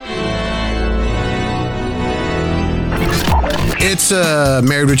It's a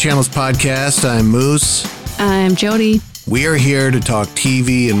Married with Channels podcast. I'm Moose. I'm Jody. We are here to talk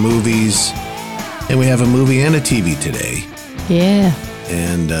TV and movies, and we have a movie and a TV today. Yeah.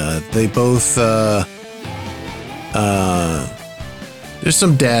 And they both, there's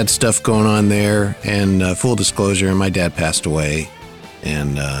some dad stuff going on there, and full disclosure, my dad passed away,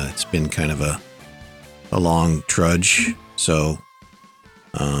 and it's been kind of a long trudge, so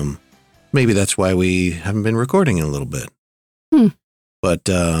maybe that's why we haven't been recording in a little bit. But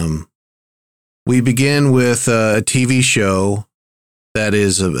we begin with a TV show that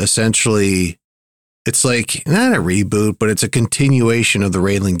is essentially, it's like, not a reboot, but it's a continuation of the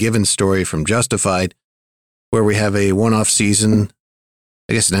Raylan Givens story from Justified, where we have a one-off season.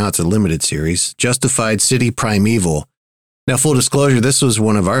 I guess now it's a limited series, Justified City Primeval. Now, full disclosure, this was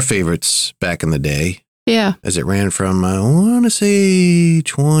one of our favorites back in the day. Yeah. As it ran from, I want to say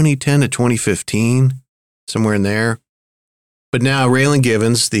 2010 to 2015, somewhere in there. But now Raylan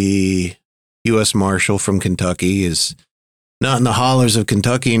Givens, the U.S. Marshal from Kentucky, is not in the hollers of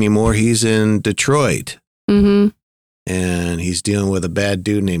Kentucky anymore. He's in Detroit. Mm-hmm. And he's dealing with a bad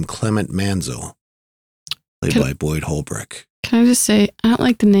dude named Clement Manzo, played by Boyd Holbrook. Can I just say, I don't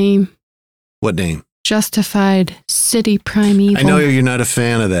like the name. What name? Justified City Primeval. I know you're not a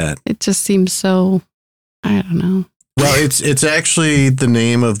fan of that. It just seems so, I don't know. Well, it's actually the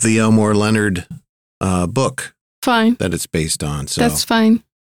name of the Elmore Leonard book. Fine. That it's based on. So that's fine.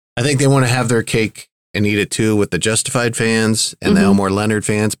 I think they want to have their cake and eat it too with the Justified fans and the Elmore Leonard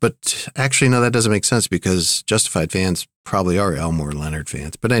fans. But actually, no, that doesn't make sense because Justified fans probably are Elmore Leonard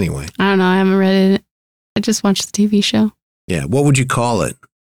fans. But anyway. I don't know. I haven't read it. I just watched the TV show. Yeah. What would you call it?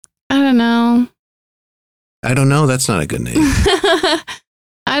 I don't know. I don't know. That's not a good name.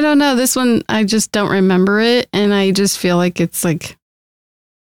 I don't know. This one, I just don't remember it. And I just feel like it's like,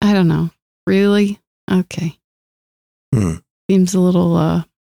 I don't know. Really? Okay. Seems a little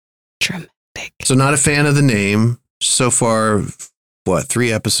dramatic. So not a fan of the name. So far,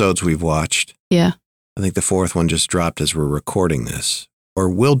 3 episodes we've watched. Yeah. I think the 4th one just dropped as we're recording this. Or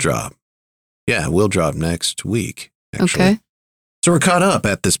will drop. Yeah, will drop next week, actually. Okay. So we're caught up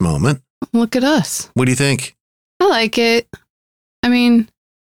at this moment. Look at us. What do you think? I like it. I mean,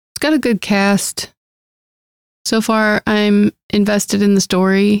 it's got a good cast. So far, I'm invested in the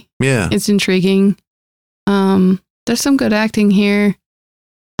story. Yeah. It's intriguing. There's some good acting here.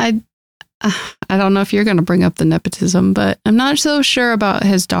 I don't know if you're going to bring up the nepotism, but I'm not so sure about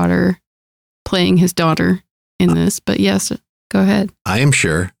his daughter playing his daughter in this. But yes, go ahead. I am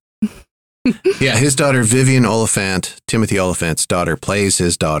sure. Yeah, his daughter, Vivian Oliphant, Timothy Oliphant's daughter, plays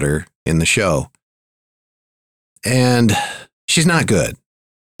his daughter in the show. And she's not good.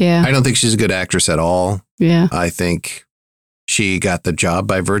 Yeah. I don't think she's a good actress at all. Yeah. I think she got the job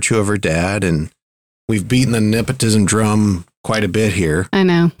by virtue of her dad, and we've beaten the nepotism drum quite a bit here. I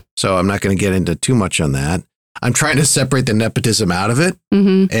know. So I'm not going to get into too much on that. I'm trying to separate the nepotism out of it,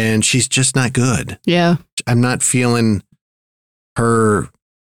 and she's just not good. Yeah. I'm not feeling her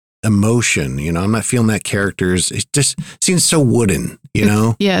emotion, I'm not feeling that character's, it just seems so wooden,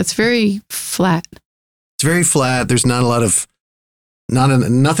 Yeah, it's very flat. It's very flat. There's not a lot of,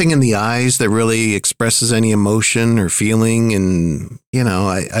 nothing in the eyes that really expresses any emotion or feeling. And,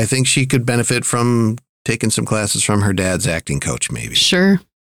 I think she could benefit from taking some classes from her dad's acting coach, maybe. Sure.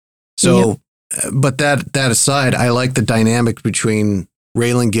 So, but that aside, I like the dynamic between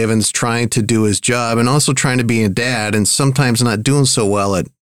Raylan Givens trying to do his job and also trying to be a dad and sometimes not doing so well at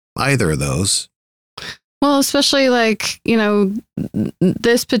either of those. Well, especially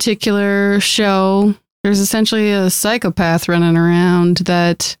this particular show, there's essentially a psychopath running around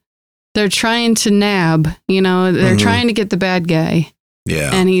that they're trying to nab, they're trying to get the bad guy.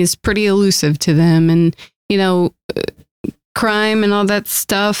 Yeah. And he's pretty elusive to them. And, crime and all that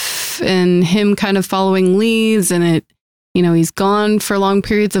stuff and him kind of following leads and he's gone for long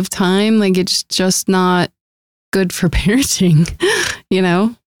periods of time. Like it's just not good for parenting,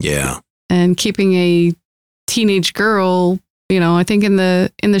 Yeah. And keeping a teenage girl, I think in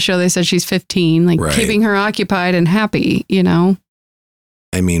the show they said she's 15, keeping her occupied and happy,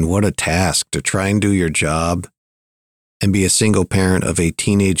 I mean, what a task to try and do your job and be a single parent of a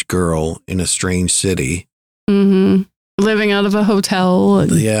teenage girl in a strange city. Mm-hmm. Living out of a hotel.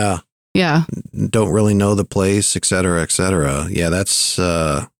 And, yeah. Yeah. Don't really know the place, et cetera, et cetera. Yeah, that's,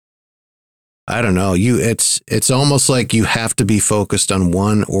 I don't know. It's almost like you have to be focused on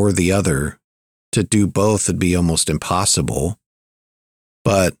one or the other. To do both would be almost impossible.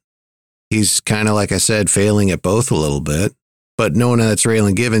 But he's kind of, like I said, failing at both a little bit. But knowing that it's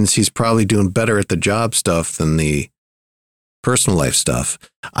Raylan Givens, he's probably doing better at the job stuff than the personal life stuff.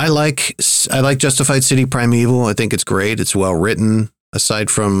 I like Justified City Primeval. I think it's great. It's well written. Aside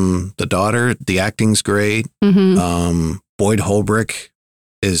from the daughter, the acting's great. Mm-hmm. Boyd Holbrook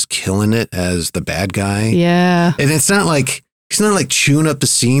is killing it as the bad guy. Yeah. And it's not like, he's not like chewing up the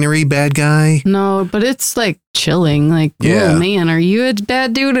scenery bad guy. No, but it's like chilling. Like, Yeah. oh man, are you a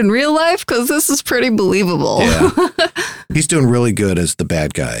bad dude in real life? Because this is pretty believable. Yeah. He's doing really good as the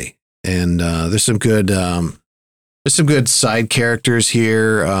bad guy. And there's some good side characters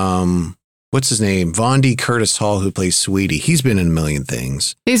here. What's his name? Vondi Curtis Hall, who plays Sweetie. He's been in a million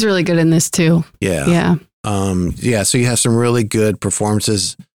things. He's really good in this too. Yeah. Yeah. So you have some really good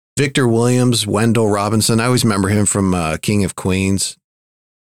performances. Victor Williams, Wendell Robinson. I always remember him from King of Queens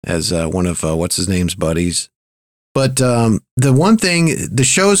as one of what's his name's buddies. But the one thing, the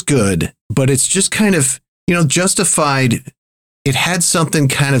show's good, but it's just kind of, Justified. It had something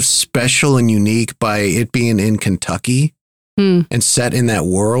kind of special and unique by it being in Kentucky and set in that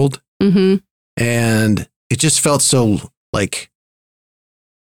world. Mm-hmm. And it just felt so like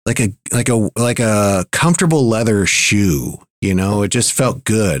a comfortable leather shoe, it just felt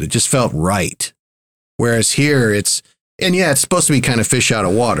good. It just felt right. Whereas here it's supposed to be kind of fish out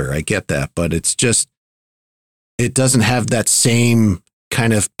of water. I get that, but it's just, it doesn't have that same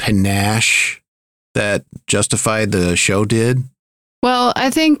kind of panache that Justified the show did. Well, I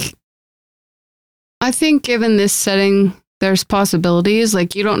think given this setting, there's possibilities.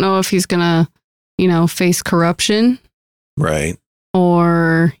 Like, you don't know if he's gonna, face corruption. Right.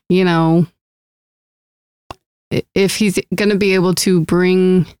 Or, if he's going to be able to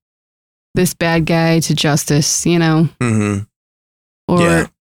bring this bad guy to justice, Mm-hmm.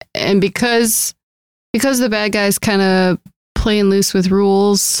 And because the bad guy's kind of playing loose with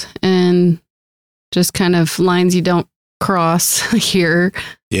rules and just kind of lines you don't cross here.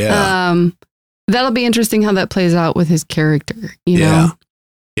 Yeah. That'll be interesting how that plays out with his character, know?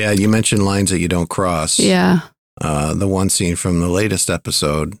 Yeah, you mentioned lines that you don't cross. Yeah. The one scene from the latest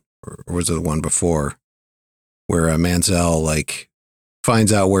episode, or was it the one before, where Manziel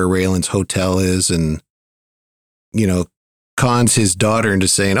finds out where Raylan's hotel is and, cons his daughter into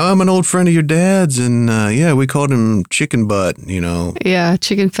saying, "Oh, I'm an old friend of your dad's." And we called him Chicken Butt, Yeah,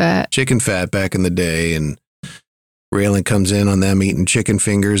 Chicken Fat. Chicken Fat back in the day. And Raylan comes in on them eating chicken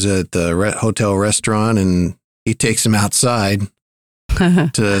fingers at the hotel restaurant, and he takes him outside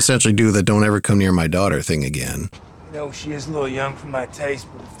to essentially do the "don't ever come near my daughter" thing again. She is a little young for my taste,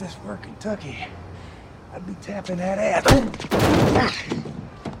 but if this were Kentucky, I'd be tapping that ass.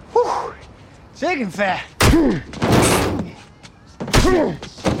 Whew. Chicken fat.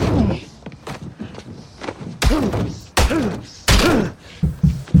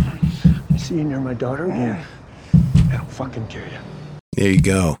 I see you near my daughter again. I'll fucking kill you. There you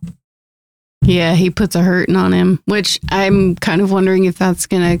go. Yeah, he puts a hurting on him, which I'm kind of wondering if that's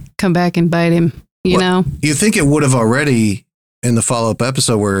going to come back and bite him, you know? You think it would have already in the follow-up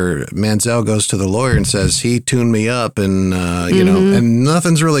episode where Manziel goes to the lawyer and says, he tuned me up and, and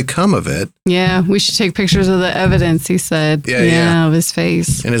nothing's really come of it. Yeah, we should take pictures of the evidence, he said. Yeah, of his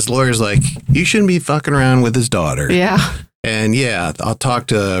face. And his lawyer's like, you shouldn't be fucking around with his daughter. Yeah. And I'll talk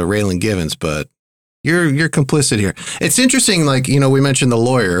to Raylan Givens, but you're complicit here. It's interesting, we mentioned the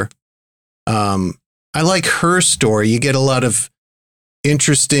lawyer. I like her story. You get a lot of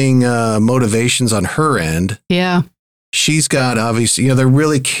interesting motivations on her end. Yeah. She's got, obviously, they're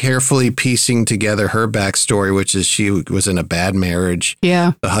really carefully piecing together her backstory, which is she was in a bad marriage.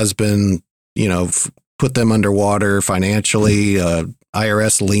 Yeah. The husband, put them underwater financially,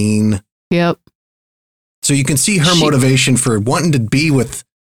 IRS lien. Yep. So you can see her motivation for wanting to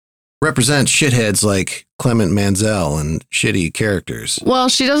represent shitheads like Clement Manziel and shitty characters. Well,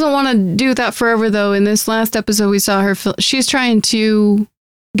 she doesn't want to do that forever, though. In this last episode, we saw her. She's trying to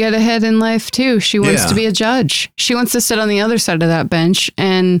get ahead in life, too. She wants to be a judge. She wants to sit on the other side of that bench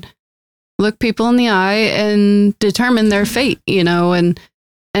and look people in the eye and determine their fate, and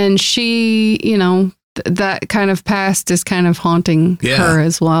she, that kind of past is kind of haunting her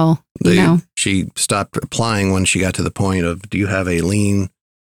as well. She stopped applying when she got to the point of, do you have a lien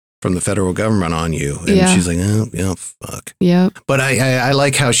from the federal government on you? And she's like, oh, fuck. Yeah. But I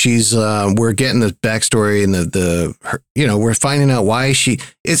like how she's, we're getting the backstory and we're finding out why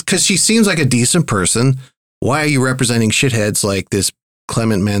it's because she seems like a decent person. Why are you representing shitheads like this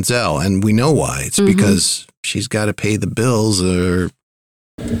Clement Manziel? And we know why. It's because she's got to pay the bills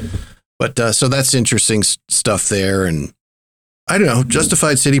But so that's interesting stuff there. And I don't know,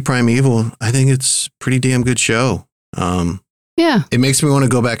 Justified City Primeval, I think it's a pretty damn good show. Yeah. It makes me want to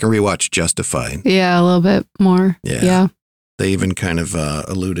go back and rewatch Justified. Yeah, a little bit more. Yeah. They even kind of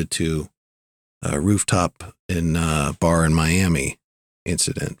alluded to rooftop in bar in Miami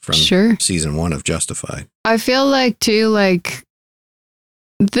incident from season 1 of Justified. I feel like too, like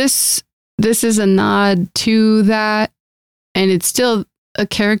this is a nod to that, and it's still a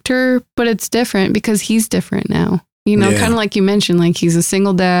character, but it's different because he's different now. You know, kind of like you mentioned, like he's a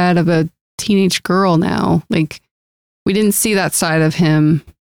single dad of a teenage girl now. Like we didn't see that side of him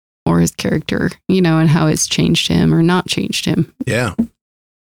or his character, you know, and how it's changed him or not changed him. Yeah.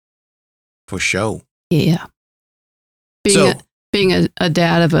 For sure. Yeah. Being a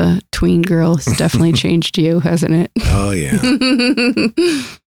dad of a tween girl has definitely changed you, hasn't it? Oh, yeah.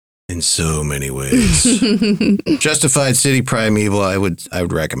 In so many ways. Justified City Primeval, I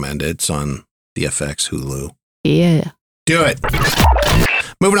would recommend it. It's on the FX Hulu. Yeah. Do it.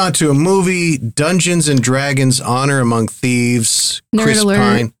 Moving on to a movie, Dungeons and Dragons: Honor Among Thieves. Nerd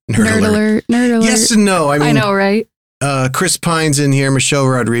alert. Nerd alert. Yes and no. I know, right? Chris Pine's in here, Michelle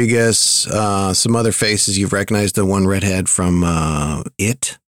Rodriguez, some other faces you've recognized. The one redhead from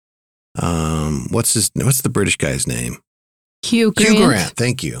It. What's the British guy's name? Hugh Grant. Hugh Grant.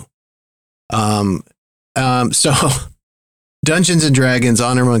 Thank you. So Dungeons and Dragons: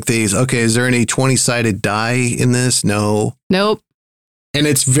 Honor Among Thieves. Okay, is there any 20-sided die in this? No. Nope. And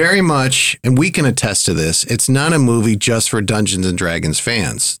it's very much, and we can attest to this, it's not a movie just for Dungeons and Dragons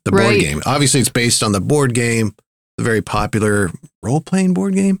fans. The board game. Obviously, it's based on the board game, the very popular role-playing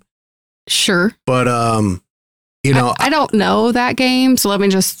board game. Sure. But, you know. I don't know that game, so let me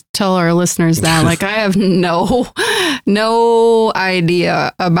just tell our listeners that. Like, I have no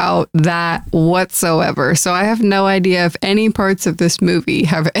idea about that whatsoever. So I have no idea if any parts of this movie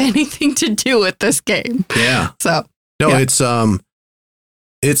have anything to do with this game. Yeah. So. No, yeah.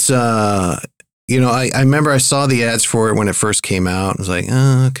 It's you know, I remember I saw the ads for it when it first came out. I was like,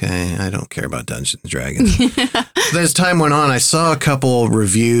 oh, okay, I don't care about Dungeons and Dragons. So as time went on, I saw a couple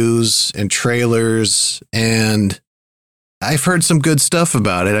reviews and trailers, and I've heard some good stuff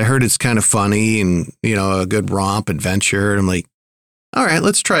about it. I heard it's kind of funny and, you know, a good romp adventure. And I'm like, all right,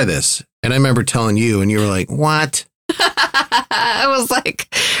 let's try this. And I remember telling you, and you were like, what? I was like,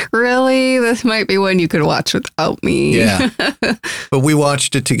 really? This might be one you could watch without me. Yeah. But we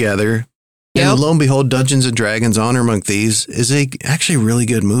watched it together. Yep. And lo and behold, Dungeons and Dragons: Honor Among Thieves is actually a really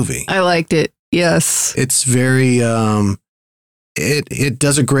good movie. I liked it. Yes. It's very, it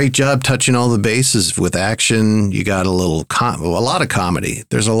does a great job touching all the bases with action. You got a lot of comedy.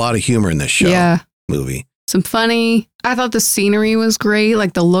 There's a lot of humor in this show. Yeah. Movie. Some funny. I thought the scenery was great,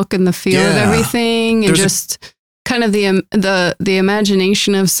 like the look and the feel of everything, and just kind of the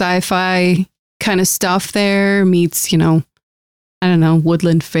imagination of sci-fi kind of stuff there meets, you know, I don't know,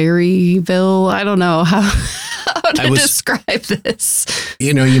 Woodland Fairyville. I don't know how to describe this.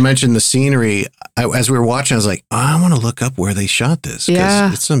 You know, you mentioned the scenery. As we were watching, I was like, oh, I want to look up where they shot this.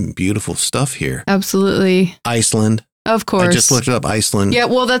 Yeah. It's some beautiful stuff here. Absolutely. Iceland. Of course. I just looked up Iceland. Yeah,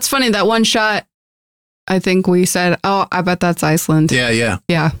 well, that's funny. That one shot, I think we said, oh, I bet that's Iceland. Yeah.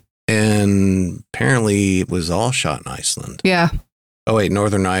 Yeah. And apparently it was all shot in Iceland. Yeah. Oh, wait,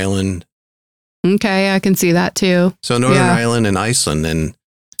 Northern Ireland. Okay, I can see that too. So Northern Ireland and Iceland. And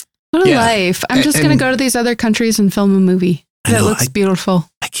what a life. I'm just going to go to these other countries and film a movie. That looks beautiful.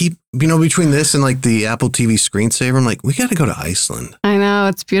 I keep, you know, between this and like the Apple TV screensaver, I'm like, we got to go to Iceland. I know.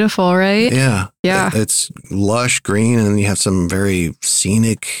 It's beautiful, right? Yeah. Yeah. It's lush green, and you have some very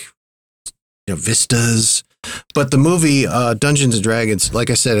scenic, you know, vistas. But the movie Dungeons and Dragons,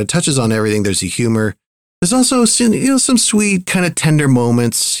 like I said, it touches on everything. There's the humor. There's also, you know, some sweet kind of tender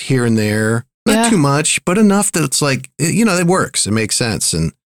moments here and there. Not too much, but enough that it's like, you know, it works. It makes sense.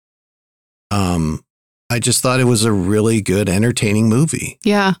 And I just thought it was a really good, entertaining movie.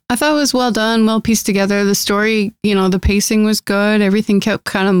 Yeah, I thought it was well done, well pieced together. The story, you know, the pacing was good. Everything kept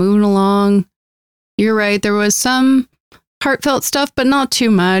kind of moving along. You're right. There was some heartfelt stuff, but not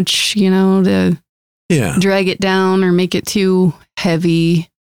too much, you know, to drag it down or make it too heavy.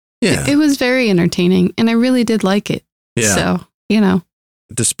 Yeah. It was very entertaining, and I really did like it. Yeah. So, you know.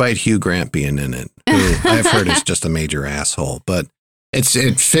 Despite Hugh Grant being in it, who I've heard is just a major asshole, but it's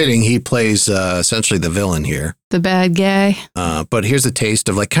fitting. He plays essentially the villain here. The bad guy. But here's a taste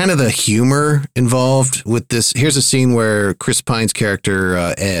of like kind of the humor involved with this. Here's a scene where Chris Pine's character,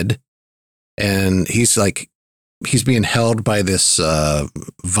 Ed, and he's being held by this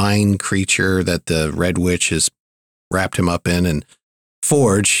vine creature that the Red Witch has wrapped him up in. And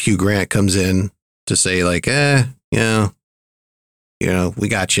Forge, Hugh Grant, comes in to say like, you know, we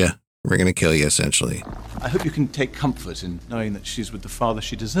got you. We're going to kill you, essentially. I hope you can take comfort in knowing that she's with the father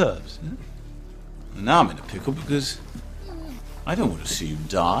she deserves. And now I'm in a pickle because I don't want to see you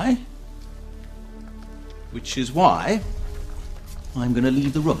die. Which is why I'm going to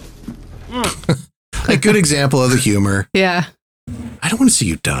leave the room. A good example of the humor. Yeah. I don't want to see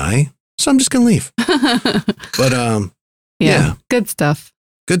you die, so I'm just gonna leave. But yeah, good stuff.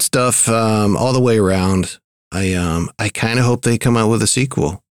 Good stuff all the way around. I kind of hope they come out with a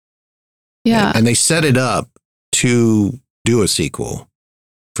sequel. Yeah. And they set it up to do a sequel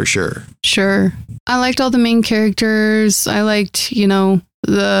for sure. Sure. I liked all the main characters. I liked,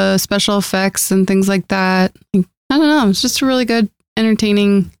 the special effects and things like that. I don't know. It's just a really good,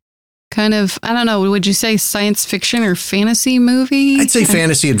 entertaining kind of, I don't know, would you say science fiction or fantasy movie? I'd say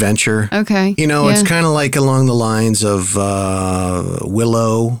fantasy adventure. Okay. It's kind of like along the lines of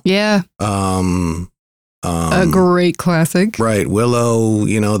Willow. Yeah. A great classic. Right. Willow,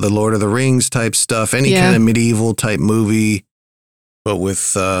 the Lord of the Rings type stuff, any kind of medieval type movie, but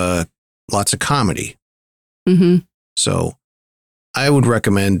with lots of comedy. Mm-hmm. So I would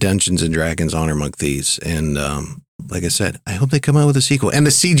recommend Dungeons and Dragons Honor Among Thieves. And like I said, I hope they come out with a sequel. And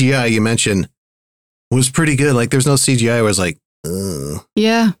the CGI you mentioned was pretty good. Like there's no CGI. I was like,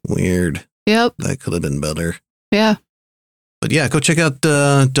 yeah, weird. Yep. That could have been better. Yeah. But yeah, go check out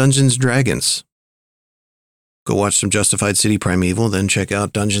Dungeons and Dragons. Go watch some Justified City Primeval, then check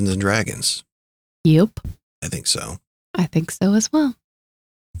out Dungeons and Dragons. Yep. I think so. I think so as well.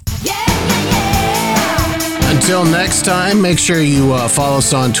 Until next time, make sure you follow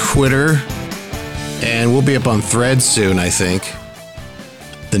us on Twitter. And we'll be up on Threads soon, I think.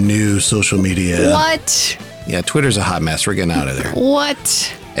 The new social media. What? Yeah, Twitter's a hot mess. We're getting out of there.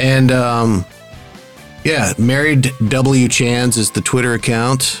 What? And Married W Chans is the Twitter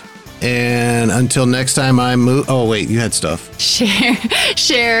account. And until next time, oh, wait, you had stuff.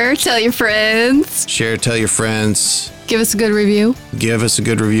 Share, tell your friends. Share, tell your friends. Give us a good review. Give us a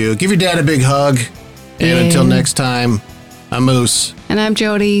good review. Give your dad a big hug. And until next time, I'm Moose. And I'm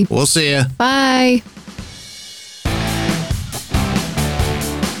Jody. We'll see ya. Bye.